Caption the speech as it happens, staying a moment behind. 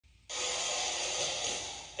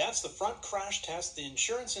That's the front crash test the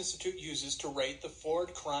Insurance Institute uses to rate the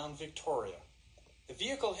Ford Crown Victoria. The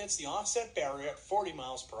vehicle hits the offset barrier at 40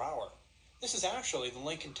 miles per hour. This is actually the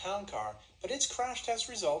Lincoln Town Car, but its crash test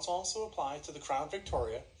results also apply to the Crown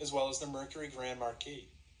Victoria as well as the Mercury Grand Marquis.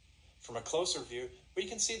 From a closer view, we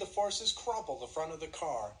can see the forces crumple the front of the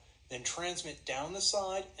car, then transmit down the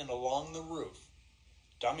side and along the roof.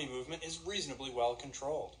 Dummy movement is reasonably well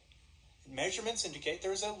controlled. Measurements indicate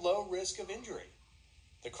there is a low risk of injury.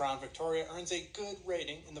 The Crown Victoria earns a good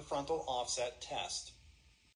rating in the frontal offset test.